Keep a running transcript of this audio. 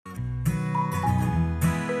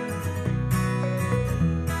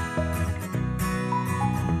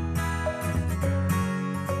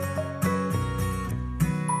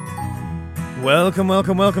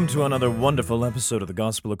Welcome to another wonderful episode of the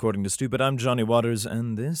Gospel According to Stupid. I'm Johnny Waters,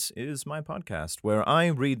 and this is my podcast where I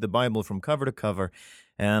read the Bible from cover to cover.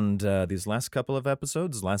 And these last several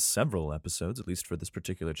episodes, at least for this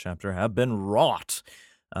particular chapter, have been wrought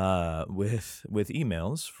with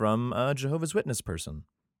emails from a Jehovah's Witness person,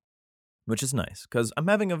 which is nice because I'm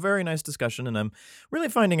having a very nice discussion, and I'm really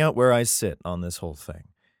finding out where I sit on this whole thing.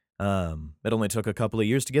 It only took a couple of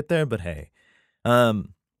years to get there, but hey.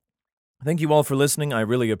 Thank you all for listening. I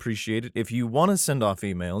really appreciate it. If you want to send off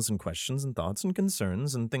emails and questions and thoughts and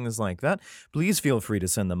concerns and things like that, please feel free to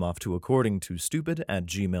send them off to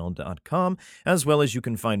accordingtostupid@gmail.com, as well as you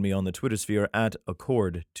can find me on the Twitter sphere at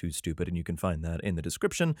accordtostupid, and you can find that in the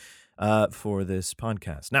description for this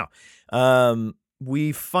podcast. Now,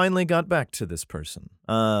 we finally got back to this person,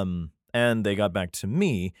 and they got back to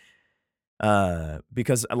me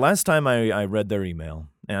because last time I read their email,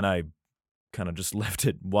 and I kind of just left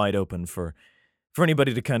it wide open for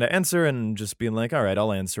anybody to kind of answer, and just being like, all right,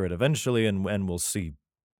 I'll answer it eventually, and we'll see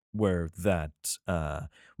where that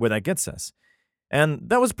gets us. And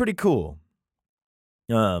that was pretty cool.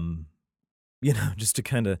 Just to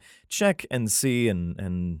kind of check and see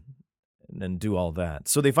and do all that.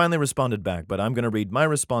 So they finally responded back, but I'm going to read my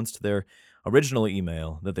response to their original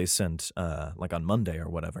email that they sent like on Monday or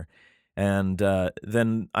whatever. And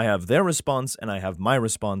then I have their response, and I have my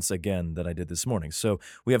response again that I did this morning. So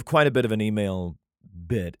we have quite a bit of an email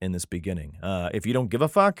bit in this beginning. If you don't give a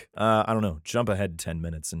fuck, I don't know, jump ahead 10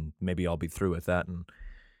 minutes, and maybe I'll be through with that and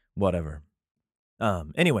whatever.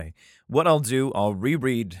 Anyway, what I'll do, I'll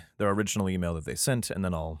reread their original email that they sent, and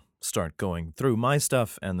then I'll start going through my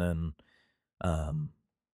stuff, and then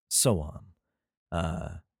so on.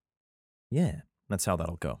 Yeah, that's how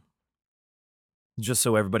that'll go. Just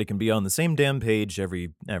so everybody can be on the same damn page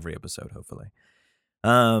every episode, hopefully.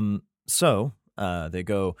 So they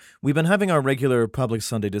go, we've been having our regular public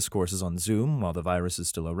Sunday discourses on Zoom while the virus is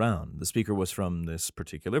still around. The speaker was from this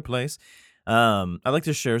particular place. I'd like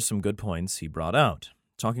to share some good points he brought out.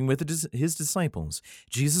 Talking with his disciples,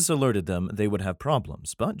 Jesus alerted them they would have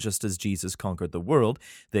problems, but just as Jesus conquered the world,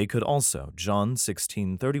 they could also. John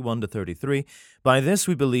 16:31-33. By this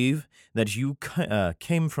we believe that you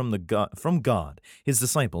came from God, his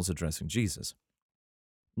disciples addressing Jesus.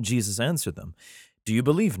 Jesus answered them, do you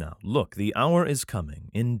believe now? Look, the hour is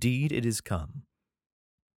coming. Indeed, it is come,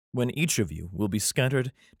 when each of you will be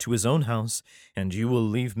scattered to his own house, and you will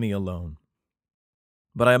leave me alone.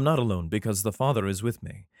 But I am not alone, because the Father is with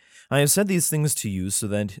me. I have said these things to you so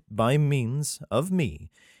that by means of me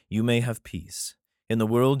you may have peace. In the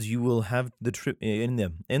world you will have in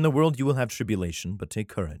the world you will have tribulation, but take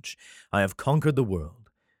courage. I have conquered the world.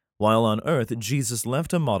 While on earth, Jesus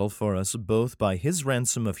left a model for us both by his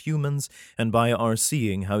ransom of humans and by our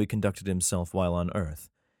seeing how he conducted himself while on earth.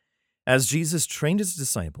 As Jesus trained his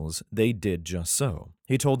disciples, they did just so.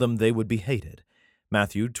 He told them they would be hated.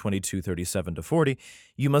 Matthew 22:37-40,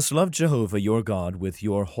 you must love Jehovah your God with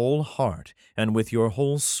your whole heart, and with your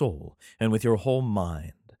whole soul, and with your whole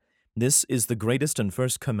mind. This is the greatest and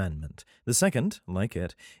first commandment. The second, like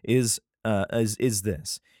it, is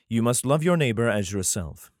this: you must love your neighbor as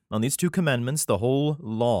yourself. On these two commandments the whole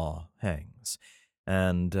law hangs,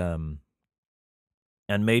 and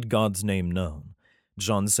made God's name known.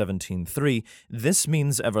 John 17:3, this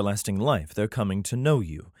means everlasting life. They're coming to know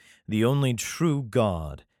you, the only true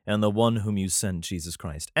God, and the one whom you sent, Jesus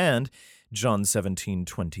Christ. And John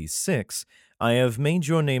 17:26, I have made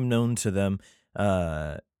your name known to them.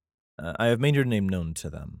 I have made your name known to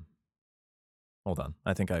them. Hold on,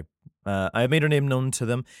 I have made your name known to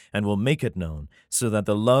them, and will make it known, so that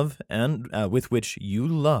the love and with which you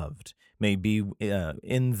loved may be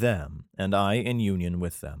in them, and I in union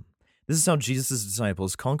with them. This is how Jesus'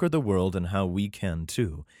 disciples conquered the world, and how we can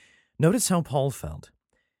too. Notice how Paul felt.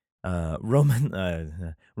 Romans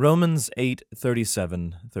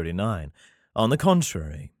 8:37-39. On the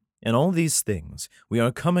contrary, in all these things we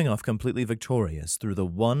are coming off completely victorious through the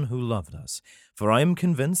one who loved us. For I am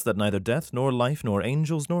convinced that neither death, nor life, nor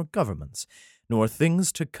angels, nor governments, nor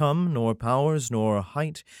things to come, nor powers, nor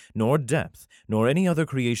height, nor depth, nor any other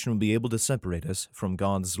creation will be able to separate us from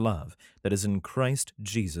God's love that is in Christ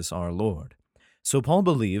Jesus our Lord. So Paul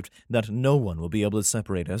believed that no one will be able to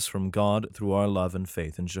separate us from God through our love and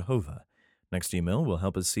faith in Jehovah. Next email will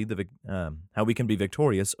help us see how we can be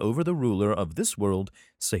victorious over the ruler of this world,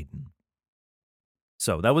 Satan.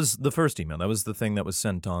 So that was the first email. That was the thing that was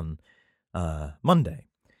sent on Monday.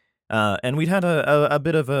 And we'd had a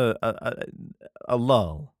bit of a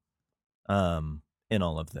lull in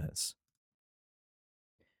all of this.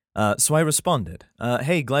 So I responded,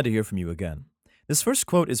 hey, glad to hear from you again. This first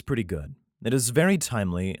quote is pretty good. It is very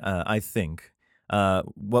timely, I think,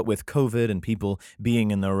 what with COVID and people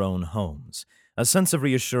being in their own homes. A sense of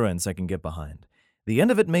reassurance I can get behind. The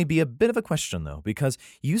end of it may be a bit of a question, though, because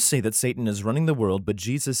you say that Satan is running the world, but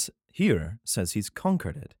Jesus here says he's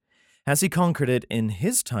conquered it. Has he conquered it in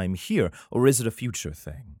his time here, or is it a future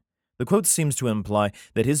thing? The quote seems to imply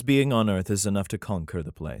that his being on earth is enough to conquer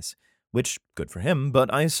the place, which, good for him,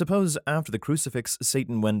 but I suppose after the crucifix,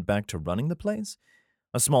 Satan went back to running the place?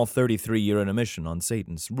 A small 33-year intermission on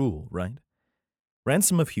Satan's rule, right?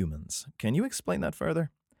 Ransom of humans. Can you explain that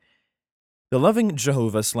further? The loving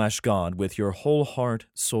Jehovah/God with your whole heart,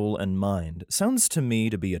 soul, and mind sounds to me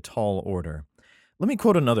to be a tall order. Let me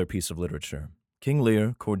quote another piece of literature. King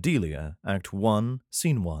Lear, Cordelia, Act 1,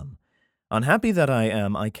 Scene 1. Unhappy that I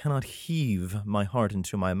am, I cannot heave my heart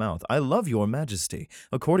into my mouth. I love your majesty,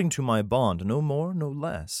 according to my bond, no more, no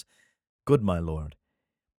less. Good my lord,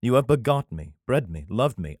 you have begot me, bred me,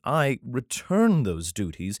 loved me. I return those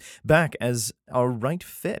duties back as are right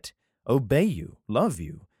fit, obey you, love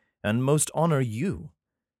you, and most honor you.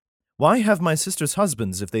 Why have my sisters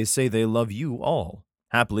husbands if they say they love you all?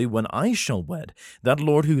 Haply, when I shall wed, that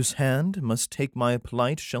lord whose hand must take my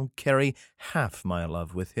plight shall carry half my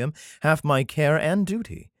love with him, half my care and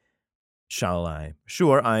duty. Shall I?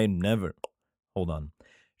 Sure I never— Hold on.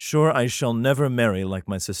 Sure I shall never marry like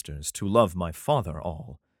my sisters, to love my father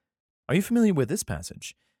all. Are you familiar with this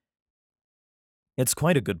passage? It's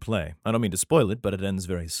quite a good play. I don't mean to spoil it, but it ends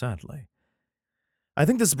very sadly. I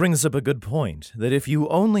think this brings up a good point, that if you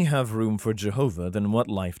only have room for Jehovah, then what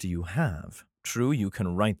life do you have? True, you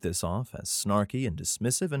can write this off as snarky and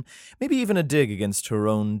dismissive, and maybe even a dig against her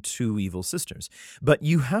own two evil sisters. But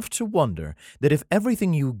you have to wonder that if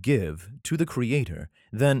everything you give to the Creator,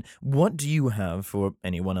 then what do you have for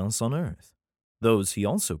anyone else on earth? Those he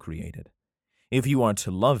also created. If you are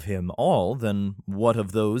to love him all, then what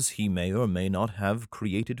of those he may or may not have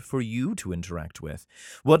created for you to interact with?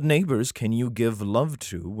 What neighbors can you give love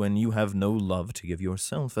to when you have no love to give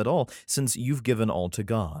yourself at all, since you've given all to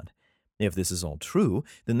God? If this is all true,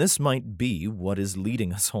 then this might be what is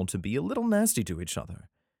leading us all to be a little nasty to each other.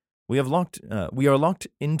 We are locked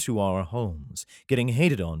into our homes, getting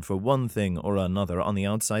hated on for one thing or another on the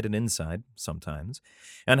outside and inside, sometimes,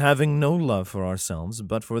 and having no love for ourselves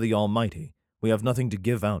but for the Almighty. We have nothing to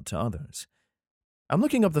give out to others. I'm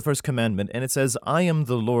looking up the first commandment, and it says, I am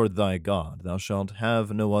the Lord thy God. Thou shalt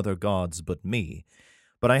have no other gods but me.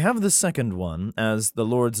 But I have the second one as the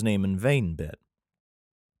Lord's name in vain bit.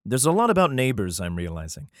 There's a lot about neighbors, I'm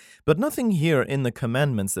realizing, but nothing here in the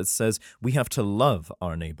commandments that says we have to love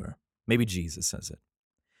our neighbor. Maybe Jesus says it.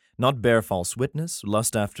 Not bear false witness,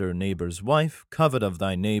 lust after neighbor's wife, covet of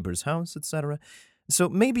thy neighbor's house, etc. So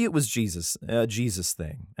maybe it was Jesus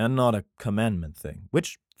thing, and not a commandment thing,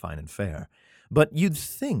 which, fine and fair. But you'd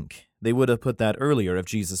think they would have put that earlier if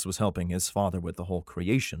Jesus was helping his Father with the whole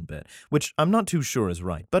creation bit, which I'm not too sure is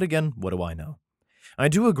right, but again, what do I know? I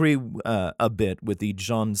do agree a bit with the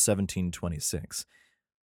John 17:26,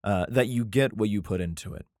 that you get what you put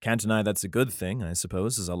into it. Can't deny that's a good thing, I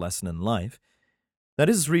suppose, as a lesson in life. That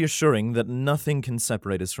is reassuring that nothing can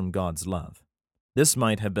separate us from God's love. This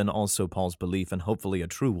might have been also Paul's belief, and hopefully a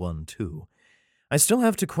true one, too. I still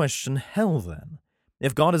have to question hell, then.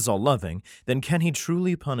 If God is all-loving, then can he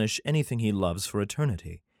truly punish anything he loves for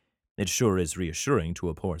eternity? It sure is reassuring to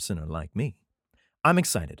a poor sinner like me. I'm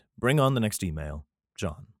excited. Bring on the next email.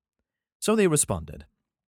 John. So they responded.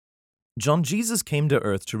 John, Jesus came to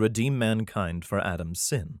earth to redeem mankind for Adam's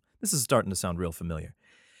sin. This is starting to sound real familiar.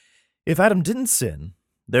 If Adam didn't sin,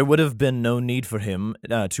 there would have been no need for him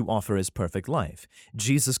to offer his perfect life.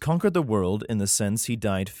 Jesus conquered the world in the sense he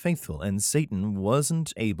died faithful, and Satan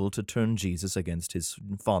wasn't able to turn Jesus against his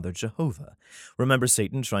father Jehovah. Remember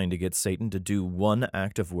Satan trying to get Satan to do one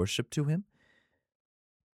act of worship to him?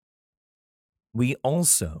 We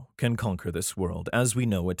also can conquer this world as we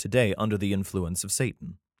know it today under the influence of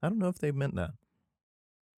Satan. I don't know if they meant that.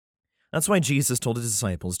 That's why Jesus told his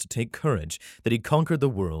disciples to take courage, that he conquered the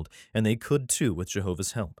world, and they could too with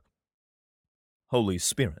Jehovah's help. Holy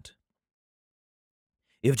Spirit.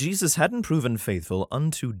 If Jesus hadn't proven faithful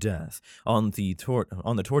unto death on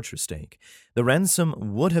the torture stake, the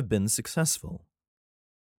ransom would have been successful.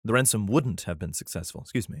 The ransom wouldn't have been successful,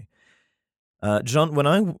 John,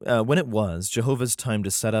 when it was Jehovah's time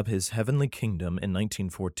to set up his heavenly kingdom in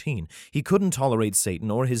 1914, he couldn't tolerate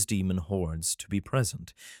Satan or his demon hordes to be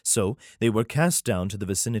present, so they were cast down to the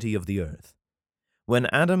vicinity of the earth. When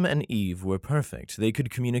Adam and Eve were perfect, they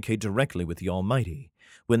could communicate directly with the Almighty.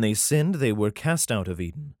 When they sinned, they were cast out of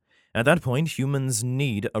Eden. At that point, humans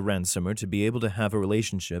need a ransomer to be able to have a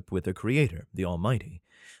relationship with the Creator, the Almighty.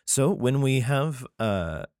 So when we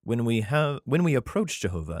approach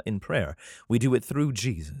Jehovah in prayer, we do it through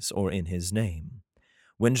Jesus or in his name.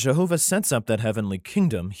 When Jehovah sets up that heavenly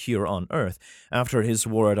kingdom here on earth, after his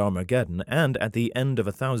war at Armageddon, and at the end of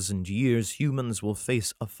 1,000 years, humans will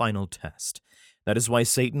face a final test. That is why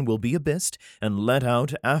Satan will be abyssed and let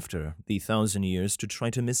out after the 1,000 years to try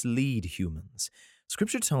to mislead humans.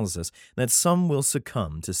 Scripture tells us that some will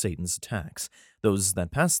succumb to Satan's attacks. Those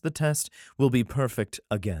that pass the test will be perfect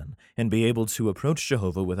again and be able to approach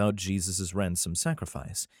Jehovah without Jesus' ransom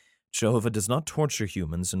sacrifice. Jehovah does not torture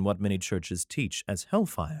humans in what many churches teach as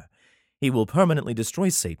hellfire. He will permanently destroy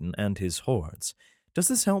Satan and his hordes. Does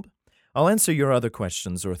this help? I'll answer your other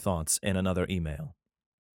questions or thoughts in another email.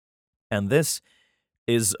 And this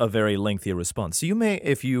is a very lengthy response. So you may,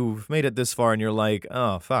 if you've made it this far and you're like,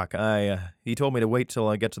 oh, fuck, he told me to wait till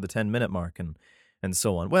I get to the 10-minute mark and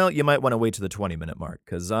so on. Well, you might want to wait to the 20-minute mark,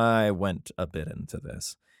 because I went a bit into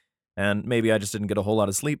this. And maybe I just didn't get a whole lot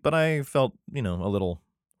of sleep, but I felt, a little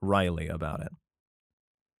Riley about it.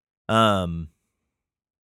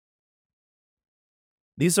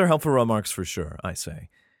 These are helpful remarks for sure, I say.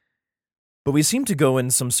 But we seem to go in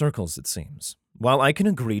some circles, it seems. While I can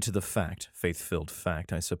agree to the fact, faith-filled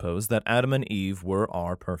fact, I suppose, that Adam and Eve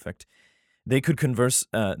are perfect, they could converse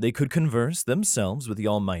themselves with the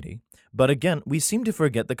Almighty. But again, we seem to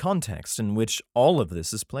forget the context in which all of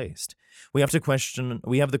this is placed. We have the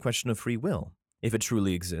question of free will, if it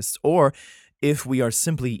truly exists, or if we are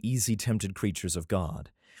simply easy tempted creatures of God.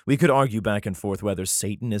 We could argue back and forth whether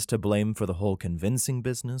Satan is to blame for the whole convincing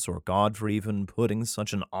business, or God for even putting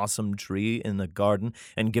such an awesome tree in the garden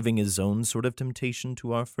and giving his own sort of temptation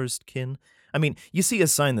to our first kin. I mean, you see a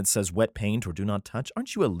sign that says wet paint or do not touch.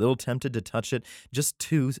 Aren't you a little tempted to touch it just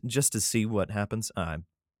to see what happens?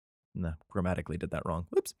 No, grammatically did that wrong.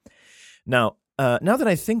 Whoops. Now that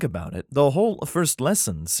I think about it, the whole first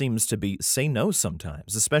lesson seems to be say no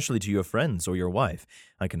sometimes, especially to your friends or your wife.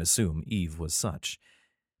 I can assume Eve was such.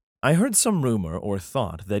 I heard some rumor or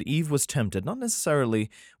thought that Eve was tempted not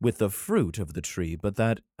necessarily with the fruit of the tree, but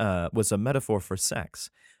that was a metaphor for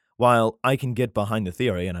sex. While I can get behind the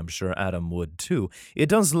theory, and I'm sure Adam would too, it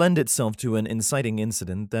does lend itself to an inciting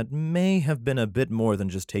incident that may have been a bit more than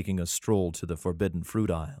just taking a stroll to the forbidden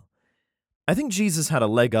fruit aisle. I think Jesus had a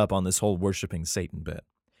leg up on this whole worshiping Satan bit.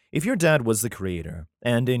 If your dad was the creator,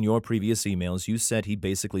 and in your previous emails you said he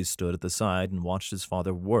basically stood at the side and watched his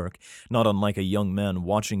father work, not unlike a young man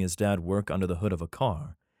watching his dad work under the hood of a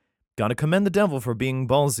car. Gotta commend the devil for being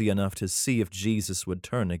ballsy enough to see if Jesus would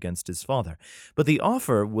turn against his father. But the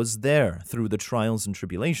offer was there through the trials and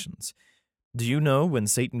tribulations. Do you know when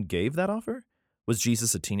Satan gave that offer? Was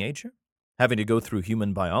Jesus a teenager? Having to go through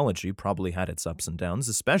human biology probably had its ups and downs,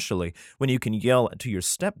 especially when you can yell to your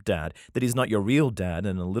stepdad that he's not your real dad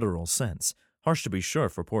in a literal sense. Harsh to be sure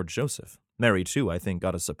for poor Joseph. Mary, too, I think,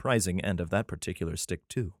 got a surprising end of that particular stick,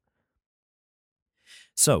 too.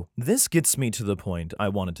 So, this gets me to the point I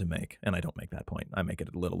wanted to make, and I don't make that point, I make it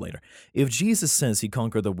a little later. If Jesus says he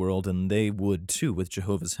conquered the world, and they would too with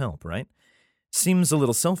Jehovah's help, right? Seems a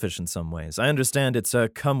little selfish in some ways. I understand it's a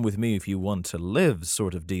come with me if you want to live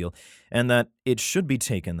sort of deal, and that it should be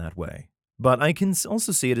taken that way. But I can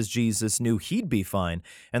also see it as Jesus knew he'd be fine,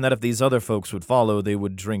 and that if these other folks would follow, they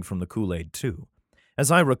would drink from the Kool-Aid too. As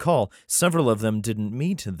I recall, several of them didn't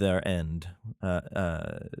meet their end.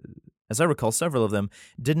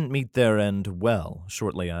 Well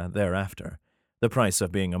shortly thereafter. The price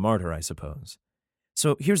of being a martyr, I suppose.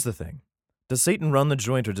 So here's the thing. Does Satan run the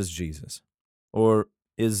joint, or does Jesus? Or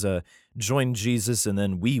is join Jesus and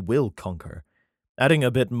then we will conquer? Adding a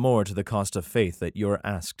bit more to the cost of faith that you're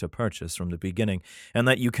asked to purchase from the beginning, and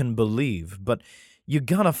that you can believe, but you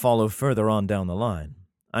gotta follow further on down the line.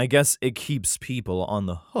 I guess it keeps people on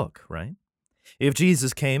the hook, right? If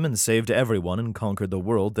Jesus came and saved everyone and conquered the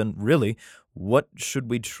world, then really, what should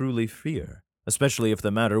we truly fear? Especially if the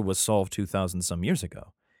matter was solved 2,000 some years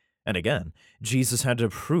ago. And again, Jesus had to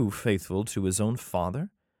prove faithful to his own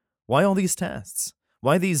Father? Why all these tests?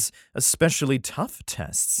 Why these especially tough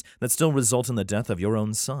tests that still result in the death of your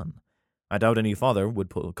own son? I doubt any father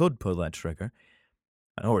could pull that trigger,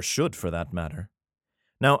 or should for that matter.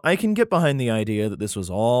 Now, I can get behind the idea that this was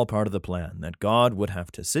all part of the plan, that God would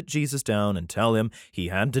have to sit Jesus down and tell him he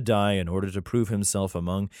had to die in order to prove himself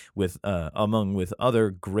among with other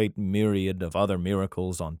great myriad of other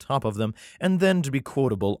miracles on top of them, and then to be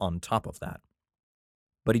quotable on top of that.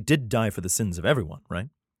 But he did die for the sins of everyone, right?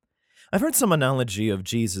 I've heard some analogy of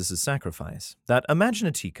Jesus' sacrifice, that imagine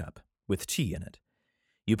a teacup with tea in it.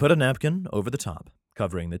 You put a napkin over the top,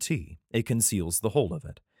 covering the tea. It conceals the whole of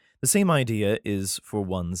it. The same idea is for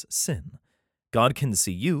one's sin. God can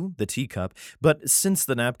see you, the teacup, but since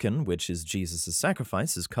the napkin, which is Jesus'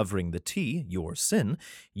 sacrifice, is covering the tea, your sin,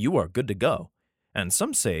 you are good to go. And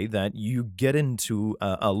some say that you get into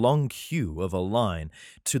a long queue of a line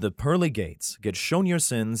to the pearly gates, get shown your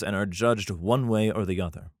sins, and are judged one way or the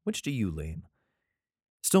other. Which do you lean?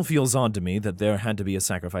 Still feels odd to me that there had to be a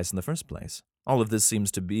sacrifice in the first place. All of this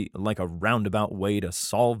seems to be like a roundabout way to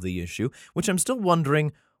solve the issue, which I'm still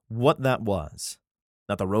wondering what that was.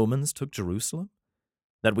 That the Romans took Jerusalem?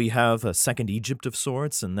 That we have a second Egypt of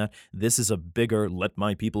sorts, and that this is a bigger let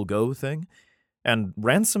my people go thing? And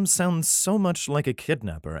ransom sounds so much like a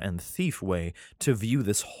kidnapper and thief way to view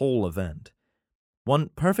this whole event. One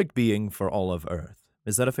perfect being for all of earth.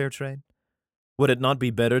 Is that a fair trade? Would it not be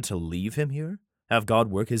better to leave him here? Have God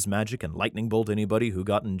work his magic and lightning bolt anybody who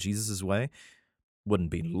got in Jesus' way? Wouldn't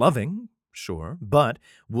be loving, sure, but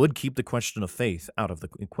would keep the question of faith out of the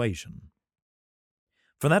equation.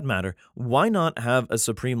 For that matter, why not have a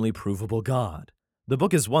supremely provable God? The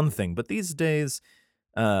book is one thing, but these days,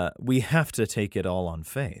 we have to take it all on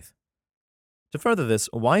faith. To further this,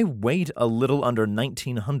 why wait a little under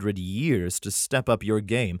 1900 years to step up your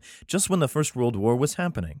game just when the First World War was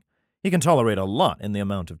happening? He can tolerate a lot in that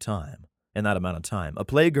amount of time, a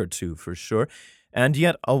plague or two for sure, and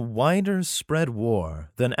yet a wider spread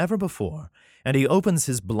war than ever before, and he opens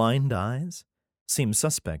his blind eyes? Seems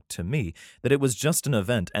suspect to me that it was just an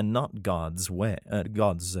event and not God's war,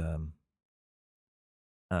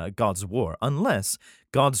 unless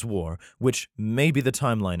God's war, which maybe the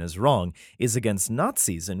timeline is wrong, is against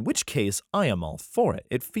Nazis, in which case I am all for it.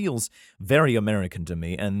 It feels very American to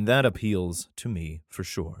me, and that appeals to me for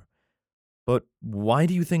sure. But why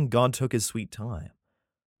do you think God took his sweet time?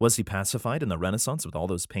 Was he pacified in the Renaissance with all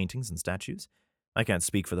those paintings and statues? I can't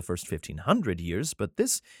speak for the first 1500 years, but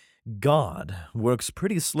this God works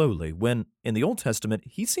pretty slowly when, in the Old Testament,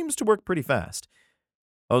 he seems to work pretty fast.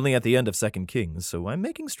 Only at the end of 2 Kings, so I'm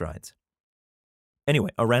making strides.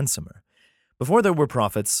 Anyway, a ransomer. Before there were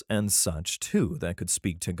prophets and such, too, that could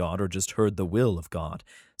speak to God or just heard the will of God.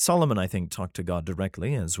 Solomon, I think, talked to God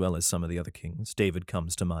directly, as well as some of the other kings. David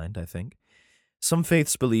comes to mind, I think. Some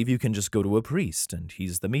faiths believe you can just go to a priest, and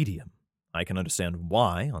he's the medium. I can understand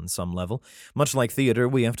why, on some level. Much like theater,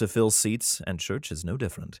 we have to fill seats, and church is no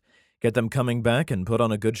different. Get them coming back and put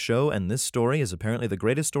on a good show, and this story is apparently the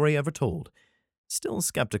greatest story ever told. Still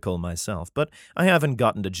skeptical myself, but I haven't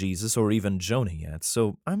gotten to Jesus or even Jonah yet,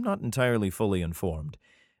 so I'm not entirely fully informed.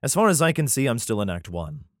 As far as I can see, I'm still in Act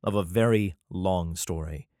 1 of a very long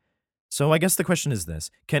story. So I guess the question is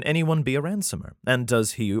this: can anyone be a ransomer? And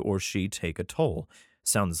does he or she take a toll?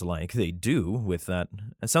 Sounds like they do with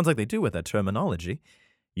that terminology.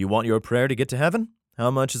 You want your prayer to get to heaven?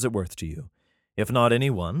 How much is it worth to you? If not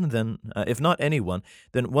anyone, then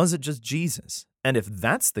was it just Jesus? And if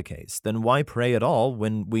that's the case, then why pray at all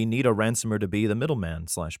when we need a ransomer to be the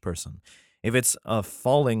middleman/person? If it's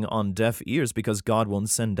falling on deaf ears because God won't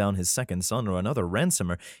send down his second son or another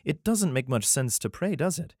ransomer, it doesn't make much sense to pray,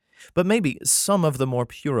 does it? But maybe some of the more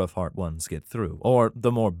pure of heart ones get through, or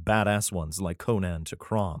the more badass ones like Conan to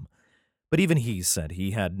Crom. But even he said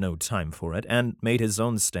he had no time for it and made his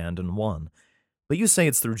own stand and won. But you say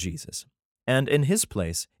it's through Jesus. And in his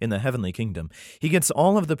place, in the heavenly kingdom, he gets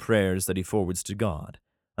all of the prayers that he forwards to God.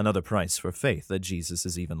 Another price for faith that Jesus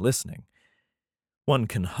is even listening. One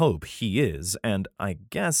can hope he is, and I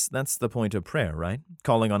guess that's the point of prayer, right?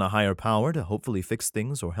 Calling on a higher power to hopefully fix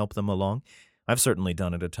things or help them along. I've certainly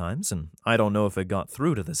done it at times, and I don't know if it got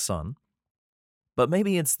through to the Son. But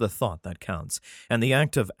maybe it's the thought that counts, and the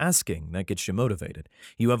act of asking that gets you motivated.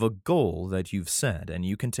 You have a goal that you've set, and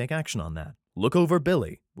you can take action on that. Look over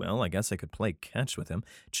Billy. Well, I guess I could play catch with him,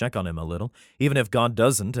 check on him a little. Even if God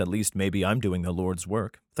doesn't, at least maybe I'm doing the Lord's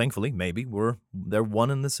work. Thankfully, maybe they're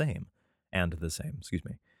one and the same.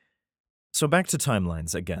 So back to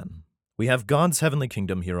timelines again. We have God's heavenly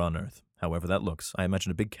kingdom here on earth. However that looks, I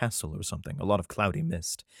imagine a big castle or something, a lot of cloudy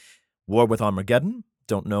mist. War with Armageddon?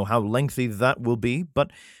 Don't know how lengthy that will be,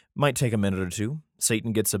 but might take a minute or two.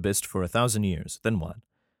 Satan gets abyssed for 1,000 years. Then what?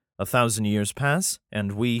 1,000 years pass,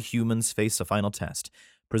 and we humans face a final test,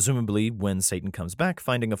 presumably when Satan comes back,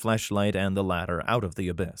 finding a flashlight and the ladder out of the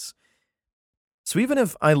abyss. So even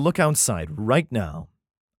if I look outside right now,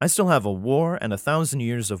 I still have a war and 1,000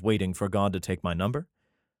 years of waiting for God to take my number?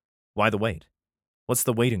 Why the wait? What's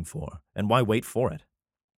the waiting for, and why wait for it?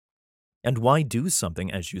 And why do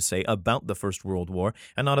something, as you say, about the First World War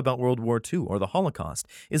and not about World War II or the Holocaust?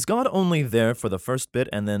 Is God only there for the first bit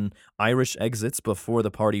and then Irish exits before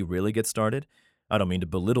the party really gets started? I don't mean to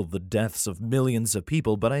belittle the deaths of millions of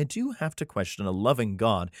people, but I do have to question a loving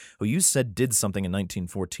God who you said did something in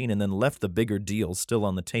 1914 and then left the bigger deal still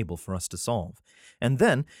on the table for us to solve. And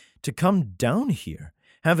then to come down here,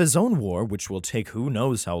 have his own war, which will take who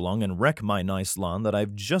knows how long, and wreck my nice lawn that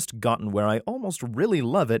I've just gotten where I almost really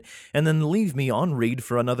love it, and then leave me on read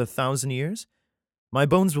for another 1,000 years? My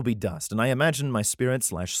bones will be dust, and I imagine my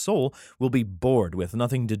spirit/soul will be bored with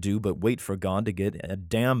nothing to do but wait for God to get a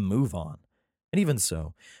damn move on. And even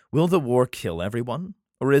so, will the war kill everyone,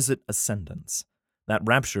 or is it ascendance? That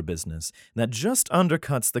rapture business that just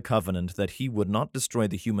undercuts the covenant that he would not destroy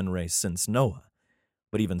the human race since Noah.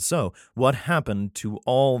 But even so, what happened to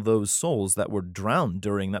all those souls that were drowned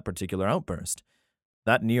during that particular outburst?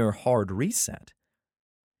 That near hard reset.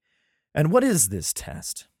 And what is this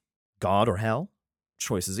test? God or hell?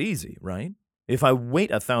 Choice is easy, right? If I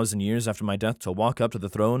wait 1,000 years after my death to walk up to the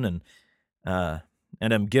throne and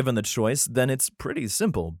am given the choice, then it's pretty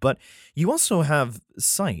simple. But you also have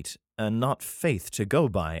sight and not faith to go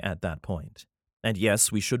by at that point. And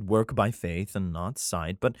yes, we should work by faith and not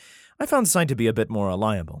sight, but I found sight to be a bit more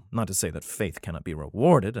reliable. Not to say that faith cannot be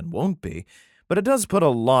rewarded and won't be, but it does put a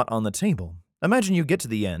lot on the table. Imagine you get to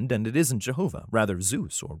the end and it isn't Jehovah, rather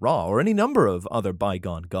Zeus or Ra or any number of other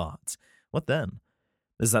bygone gods. What then?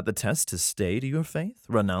 Is that the test to stay to your faith,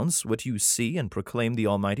 renounce what you see, and proclaim the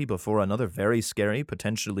Almighty before another very scary,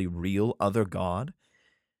 potentially real other god?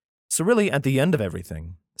 So really, at the end of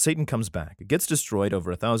everything, Satan comes back, gets destroyed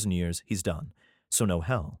over 1,000 years, he's done. So no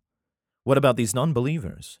hell. What about these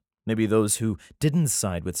non-believers? Maybe those who didn't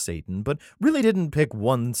side with Satan, but really didn't pick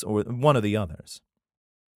one of the others.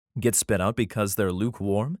 Get spit out because they're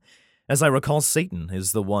lukewarm? As I recall, Satan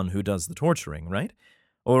is the one who does the torturing, right?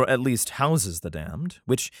 Or at least houses the damned,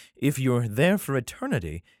 which, if you're there for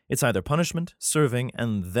eternity, it's either punishment, serving,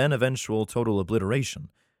 and then eventual total obliteration.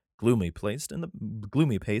 Gloomy place in the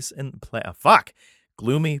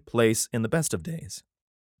best of days.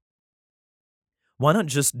 Why not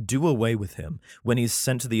just do away with him when he's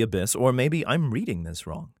sent to the abyss, or maybe I'm reading this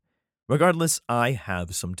wrong? Regardless, I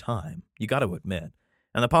have some time, you gotta admit.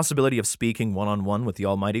 And the possibility of speaking one-on-one with the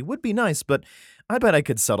Almighty would be nice, but I bet I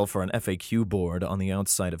could settle for an FAQ board on the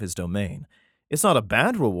outside of his domain. It's not a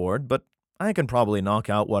bad reward, but I can probably knock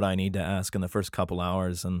out what I need to ask in the first couple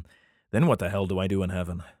hours, and then what the hell do I do in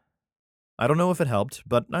heaven? I don't know if it helped,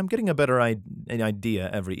 but I'm getting a better idea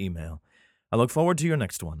every email. I look forward to your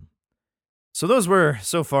next one. So those were,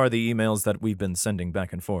 so far, the emails that we've been sending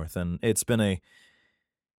back and forth, and it's been a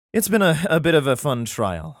bit of a fun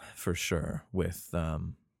trial, for sure, with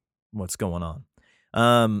what's going on.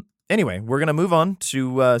 Anyway, we're going to move on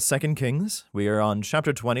to 2 Kings. We are on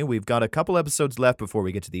chapter 20. We've got a couple episodes left before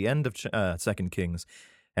we get to the end of 2 Kings,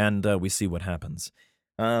 and we see what happens.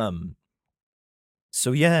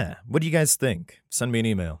 So yeah, what do you guys think? Send me an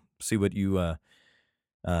email. See what you, I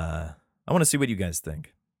want to see what you guys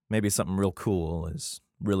think. Maybe something real cool is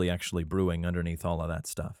really actually brewing underneath all of that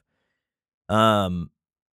stuff.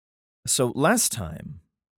 So last time,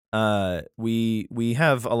 we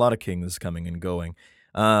have a lot of kings coming and going.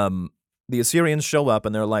 The Assyrians show up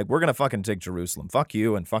and they're like, we're gonna fucking take Jerusalem. Fuck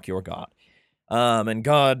you and fuck your God. And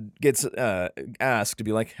God gets asked to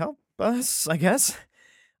be like, help us, I guess.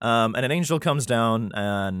 And an angel comes down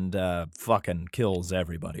and fucking kills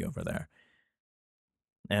everybody over there.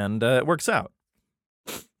 And it works out.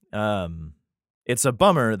 It's a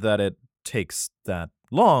bummer that it takes that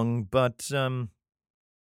long, but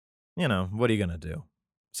you know, what are you gonna do?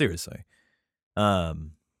 Seriously.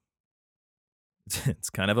 It's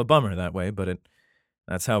kind of a bummer that way, but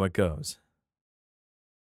that's how it goes.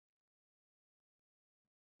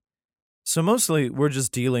 So mostly we're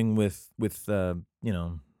just dealing with you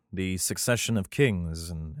know, the succession of kings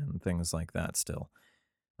and things like that still.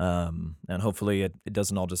 And hopefully it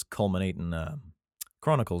doesn't all just culminate in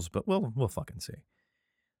Chronicles, but we'll fucking see.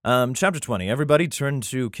 Chapter 20. Everybody turn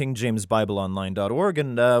to KingJamesBibleOnline.org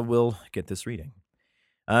and we'll get this reading.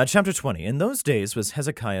 Chapter 20. In those days was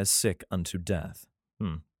Hezekiah sick unto death.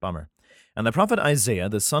 Bummer. And the prophet Isaiah,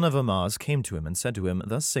 the son of Amoz, came to him and said to him,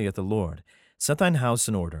 Thus saith the Lord, Set thine house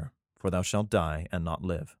in order, for thou shalt die and not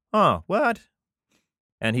live. What?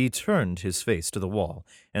 And he turned his face to the wall,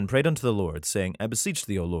 and prayed unto the Lord, saying, I beseech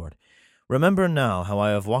thee, O Lord, remember now how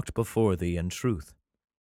I have walked before thee in truth,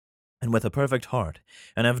 and with a perfect heart,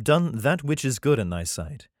 and have done that which is good in thy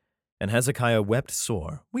sight. And Hezekiah wept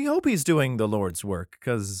sore. We hope he's doing the Lord's work,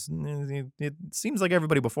 because it seems like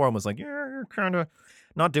everybody before him was like, you're kind of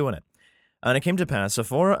not doing it. And it came to pass,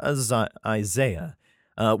 afore Isaiah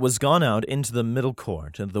was gone out into the middle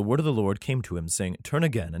court, and the word of the Lord came to him, saying, Turn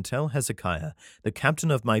again, and tell Hezekiah, the captain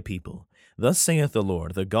of my people, Thus saith the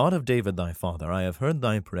Lord, the God of David thy father, I have heard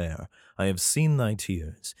thy prayer, I have seen thy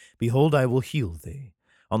tears. Behold, I will heal thee.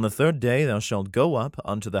 On the third day thou shalt go up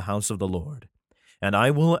unto the house of the Lord. And I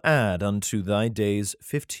will add unto thy days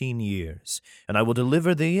 15 years, and I will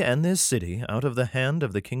deliver thee and this city out of the hand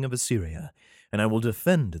of the king of Assyria, and I will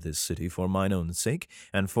defend this city for mine own sake,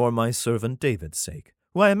 and for my servant David's sake.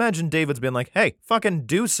 Well, I imagine David's been like, hey, fucking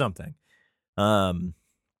do something.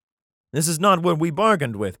 This is not what we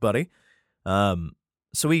bargained with, buddy.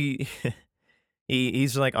 So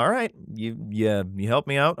he's like, all right, you help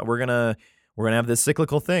me out. We're gonna have this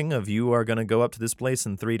cyclical thing of you are gonna go up to this place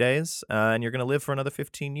in 3 days, and you're gonna live for another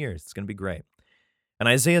 15 years. It's gonna be great. And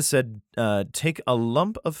Isaiah said, take a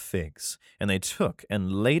lump of figs, and they took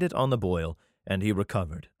and laid it on the boil, and he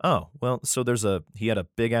recovered. Oh, well, so he had a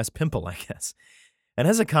big ass pimple, I guess. And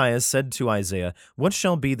Hezekiah said to Isaiah, what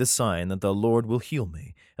shall be the sign that the Lord will heal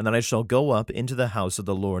me, and that I shall go up into the house of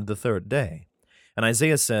the Lord the third day? And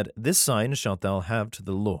Isaiah said, this sign shalt thou have to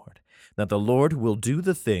the Lord, that the Lord will do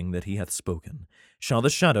the thing that he hath spoken. Shall the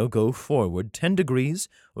shadow go forward 10 degrees,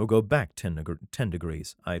 or go back 10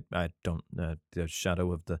 degrees? I don't, the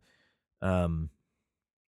shadow of the,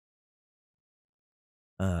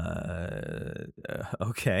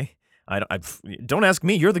 okay. Don't ask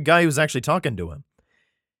me, you're the guy who's actually talking to him.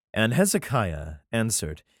 And Hezekiah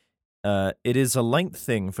answered, it is a light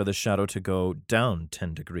thing for the shadow to go down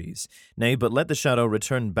 10 degrees. Nay, but let the shadow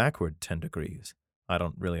return backward 10 degrees. I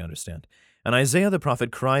don't really understand. And Isaiah the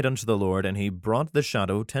prophet cried unto the Lord, and he brought the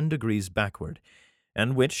shadow 10 degrees backward,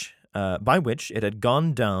 and by which it had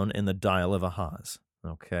gone down in the dial of Ahaz.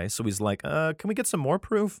 Okay, so he's like, can we get some more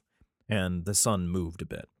proof? And the sun moved a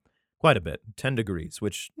bit. Quite a bit. 10 degrees,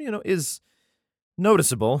 which, is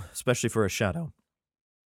noticeable, especially for a shadow.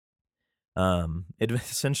 It'd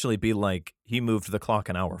essentially be like he moved the clock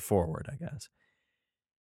an hour forward, I guess.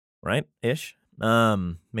 Right? Ish?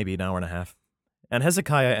 Maybe an hour and a half. And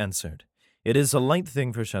Hezekiah answered, it is a light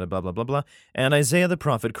thing for shadow, blah, blah, blah, blah. And Isaiah the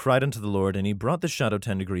prophet cried unto the Lord, and he brought the shadow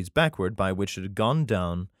 10 degrees backward, by which it had gone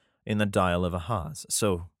down in the dial of Ahaz.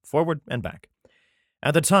 So, forward and back.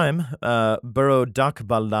 At the time, Baladan,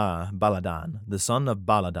 the son of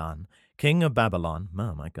Baladan, king of Babylon,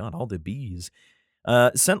 oh my God, all the bees,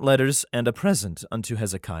 sent letters and a present unto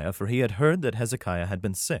Hezekiah, for he had heard that Hezekiah had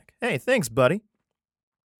been sick. Hey, thanks, buddy.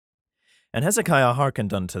 And Hezekiah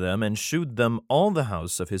hearkened unto them, and shewed them all the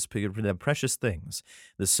house of his precious things,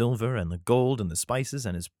 the silver and the gold and the spices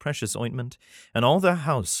and his precious ointment, and all the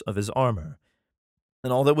house of his armor,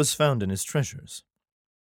 and all that was found in his treasures.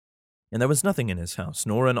 And there was nothing in his house,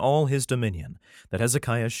 nor in all his dominion, that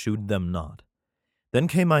Hezekiah shewed them not. Then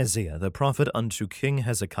came Isaiah the prophet unto King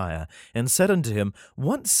Hezekiah, and said unto him,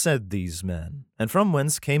 what said these men? And from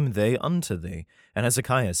whence came they unto thee? And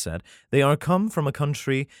Hezekiah said, they are come from a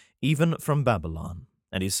country, even from Babylon.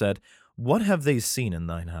 And he said, what have they seen in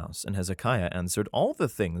thine house? And Hezekiah answered, all the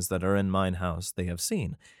things that are in mine house they have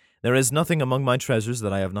seen. There is nothing among my treasures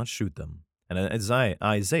that I have not shewed them. And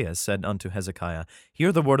Isaiah said unto Hezekiah,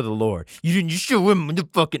 hear the word of the Lord. You didn't show him the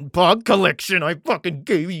fucking pog collection I fucking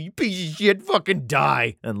gave you, you piece of shit, fucking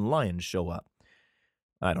die. And lions show up.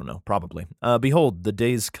 I don't know, probably. Behold, the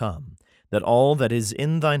days come, that all that is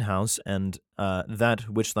in thine house, and that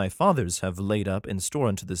which thy fathers have laid up in store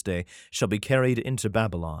unto this day, shall be carried into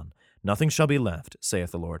Babylon. Nothing shall be left,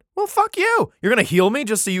 saith the Lord. Well, fuck you. You're going to heal me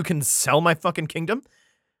just so you can sell my fucking kingdom?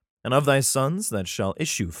 And of thy sons that shall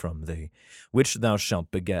issue from thee, which thou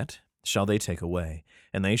shalt beget, shall they take away,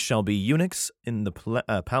 and they shall be eunuchs in the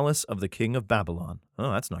palace of the king of Babylon.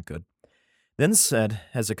 Oh, that's not good. Then said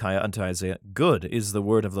Hezekiah unto Isaiah, good is the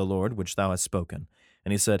word of the Lord which thou hast spoken.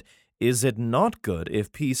 And he said, is it not good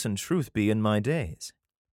if peace and truth be in my days?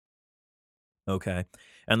 Okay.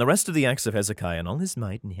 And the rest of the acts of Hezekiah and all his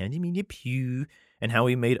might, and handed me a pew, and how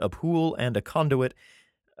he made a pool and a conduit,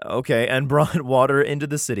 okay, and brought water into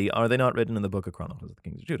the city. Are they not written in the book of Chronicles of the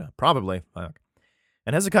Kings of Judah? Probably. Fuck.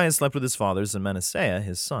 And Hezekiah slept with his fathers, and Manasseh,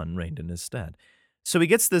 his son, reigned in his stead. So he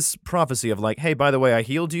gets this prophecy of like, hey, by the way, I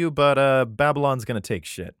healed you, but Babylon's going to take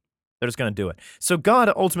shit. They're just going to do it. So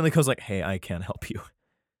God ultimately goes like, hey, I can't help you.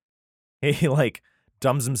 He like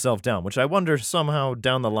dumbs himself down, which I wonder somehow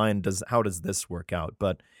down the line, how does this work out?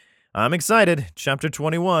 But I'm excited. Chapter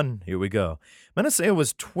 21. Here we go. Manasseh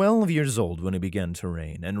was 12 years old when he began to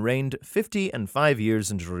reign, and reigned 55 years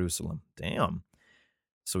in Jerusalem. Damn.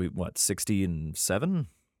 So 67?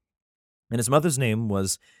 And his mother's name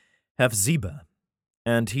was Hephzibah.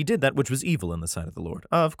 And he did that which was evil in the sight of the Lord,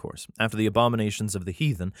 of course, after the abominations of the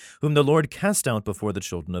heathen, whom the Lord cast out before the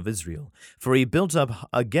children of Israel. For he built up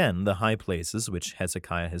again the high places which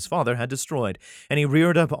Hezekiah his father had destroyed, and he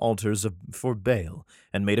reared up altars for Baal,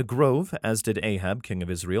 and made a grove, as did Ahab king of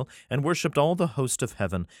Israel, and worshipped all the host of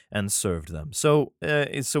heaven, and served them. So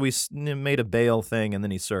he made a Baal thing, and then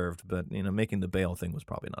he served, but making the Baal thing was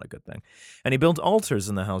probably not a good thing. And he built altars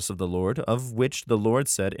in the house of the Lord, of which the Lord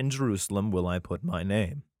said, In Jerusalem will I put my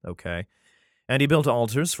name. Okay. And he built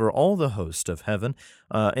altars for all the host of heaven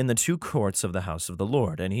in the two courts of the house of the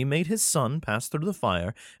Lord. And he made his son pass through the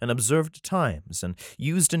fire, and observed times, and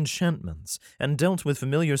used enchantments, and dealt with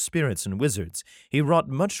familiar spirits and wizards. He wrought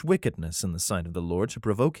much wickedness in the sight of the Lord to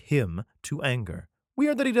provoke him to anger.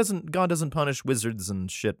 Weird that God doesn't punish wizards and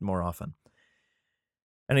shit more often.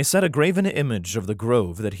 And he set a graven image of the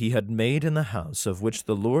grove that he had made in the house, of which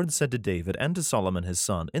the Lord said to David and to Solomon his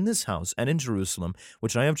son, In this house and in Jerusalem,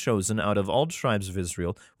 which I have chosen out of all tribes of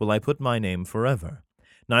Israel, will I put my name forever.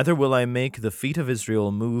 Neither will I make the feet of Israel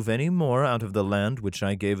move any more out of the land which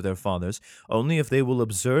I gave their fathers, only if they will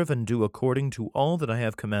observe and do according to all that I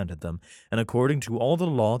have commanded them, and according to all the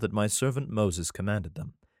law that my servant Moses commanded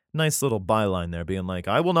them. Nice little byline there, being like,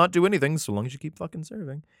 I will not do anything so long as you keep fucking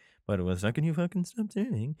serving. But the second you fucking stop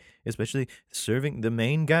serving, especially serving the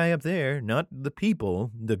main guy up there, not the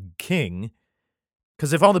people, the king.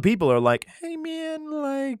 Because if all the people are like, hey man,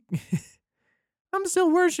 like, I'm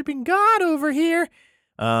still worshiping God over here,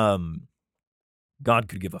 God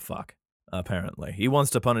could give a fuck. Apparently, he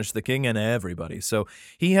wants to punish the king and everybody. So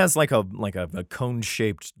he has like a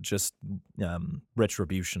cone-shaped just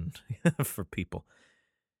retribution for people.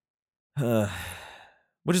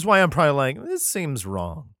 Which is why I'm probably like, this seems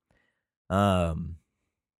wrong. But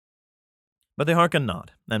they hearkened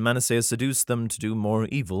not, and Manasseh seduced them to do more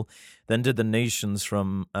evil than did the nations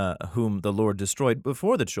from whom the Lord destroyed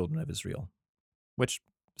before the children of Israel. Which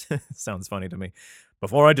sounds funny to me.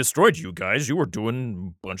 Before I destroyed you guys, you were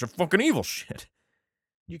doing a bunch of fucking evil shit.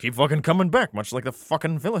 You keep fucking coming back, much like the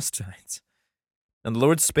fucking Philistines. And the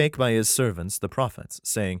Lord spake by his servants, the prophets,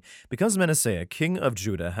 saying, Because Manasseh, king of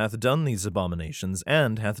Judah, hath done these abominations,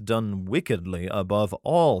 and hath done wickedly above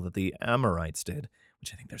all that the Amorites did,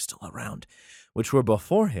 which I think they're still around, which were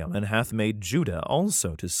before him, and hath made Judah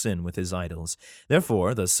also to sin with his idols.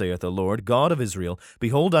 Therefore, thus saith the Lord God of Israel,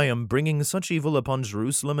 Behold, I am bringing such evil upon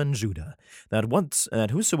Jerusalem and Judah,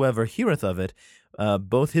 that whosoever heareth of it,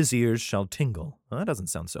 both his ears shall tingle. Well, that doesn't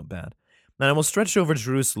sound so bad. And I will stretch over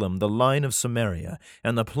Jerusalem the line of Samaria,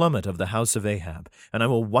 and the plummet of the house of Ahab, and I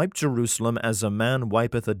will wipe Jerusalem as a man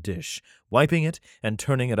wipeth a dish, wiping it and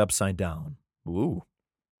turning it upside down. Ooh.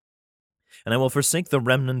 And I will forsake the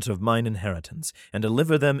remnant of mine inheritance, and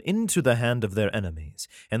deliver them into the hand of their enemies,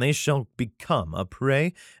 and they shall become a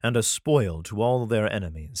prey and a spoil to all their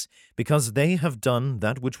enemies, because they have done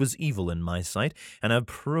that which was evil in my sight, and have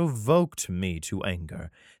provoked me to anger,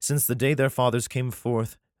 since the day their fathers came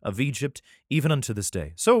forth of Egypt, even unto this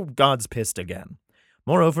day. So God's pissed again.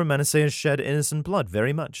 Moreover, Manasseh shed innocent blood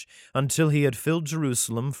very much, until he had filled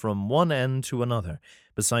Jerusalem from one end to another,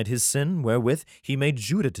 beside his sin, wherewith he made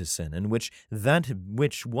Judah to sin, in which that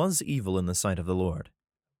which was evil in the sight of the Lord.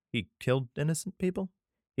 He killed innocent people?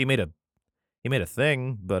 He made a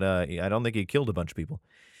thing, but I don't think he killed a bunch of people.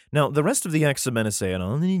 Now, the rest of the acts of Manasseh and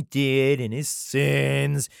all that he did and his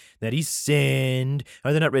sins that he sinned,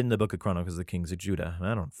 are they not written in the book of Chronicles of the Kings of Judah?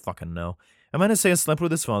 I don't fucking know. And Manasseh slept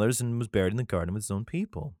with his fathers and was buried in the garden with his own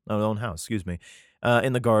people, own house,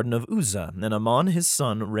 in the garden of Uzzah. And Amon, his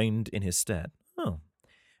son, reigned in his stead. Oh.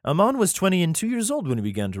 Amon was 22 years old when he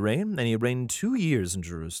began to reign, and he reigned 2 years in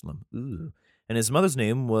Jerusalem. Ooh. And his mother's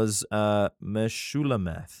name was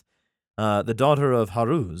Meshullemeth, the daughter of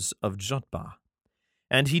Haruz of Jotbah.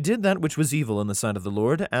 And he did that which was evil in the sight of the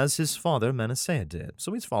Lord, as his father Manasseh did.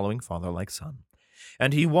 So he's following father like son.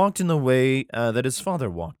 And he walked in the way that his father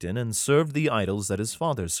walked in, and served the idols that his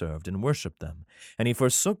father served, and worshipped them. And he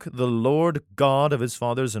forsook the Lord God of his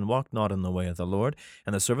fathers, and walked not in the way of the Lord.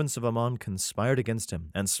 And the servants of Ammon conspired against him,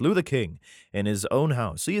 and slew the king in his own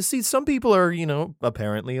house. So you see, some people are,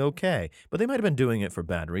 apparently okay. But they might have been doing it for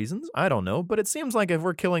bad reasons. I don't know. But it seems like if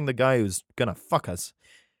we're killing the guy who's gonna fuck us,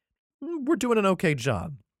 we're doing an okay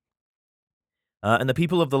job. And the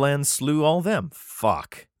people of the land slew all them,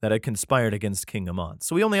 that had conspired against King Ammon.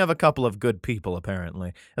 So we only have a couple of good people,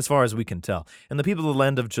 apparently, as far as we can tell. And the people of the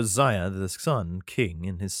land of Josiah, the son, king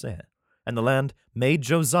in his stead. And the land made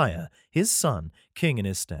Josiah, his son, king in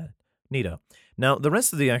his stead. Neato. Now, the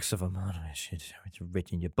rest of the acts of Ammon, it's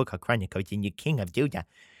written in your book of Chronicles, in your king of Judah.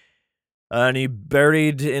 And he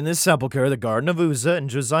buried in his sepulchre the garden of Uzzah, and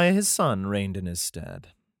Josiah his son reigned in his stead.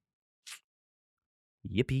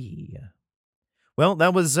 Yippee. Well,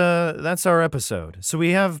 that's our episode. So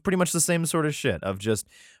we have pretty much the same sort of shit of just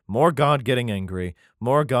more God getting angry,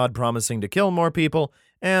 more God promising to kill more people,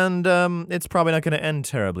 and it's probably not going to end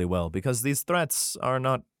terribly well because these threats are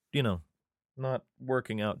not, not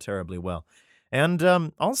working out terribly well. And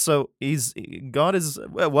also, God is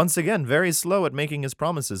once again very slow at making his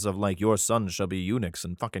promises of like your sons shall be eunuchs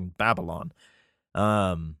in fucking Babylon.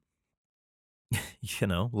 Um,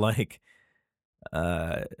 like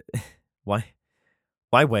uh, why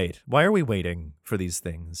why wait? Why are we waiting for these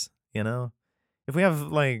things? If we have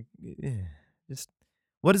like, just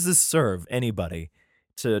what does this serve anybody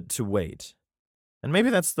to wait? And maybe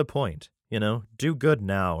that's the point. Do good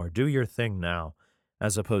now or do your thing now,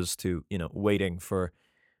 as opposed to waiting for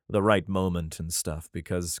the right moment and stuff.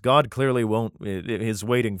 Because God clearly won't is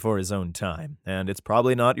waiting for His own time, and it's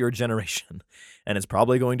probably not your generation, and it's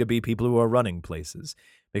probably going to be people who are running places.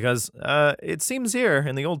 Because it seems here,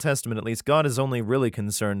 in the Old Testament at least, God is only really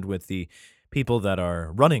concerned with the people that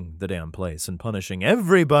are running the damn place and punishing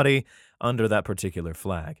everybody under that particular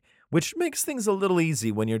flag, which makes things a little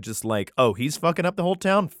easy when you're just like, oh, he's fucking up the whole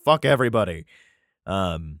town? Fuck everybody.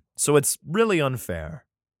 So it's really unfair.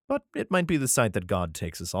 But it might be the sight that God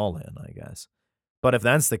takes us all in, I guess. But if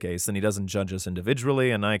that's the case, then he doesn't judge us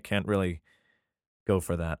individually, and I can't really go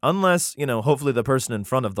for that. Unless, hopefully the person in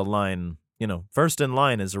front of the line, first in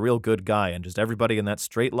line is a real good guy, and just everybody in that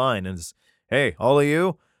straight line is, hey, all of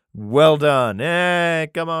you, well done. Hey,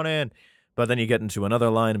 come on in. But then you get into another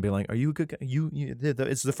line and be like, are you a good guy?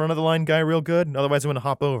 Is the front of the line guy real good? Otherwise I'm going to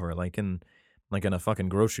hop over, like in a fucking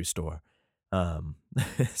grocery store.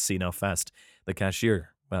 See how fast the cashier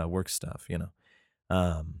work stuff,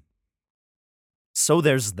 So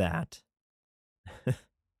there's that.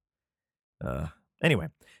 Anyway,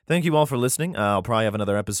 thank you all for listening. I'll probably have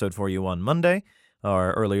another episode for you on Monday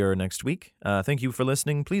or earlier next week. Thank you for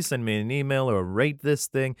listening. Please send me an email or rate this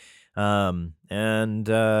thing. And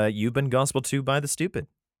you've been gospel to by the stupid.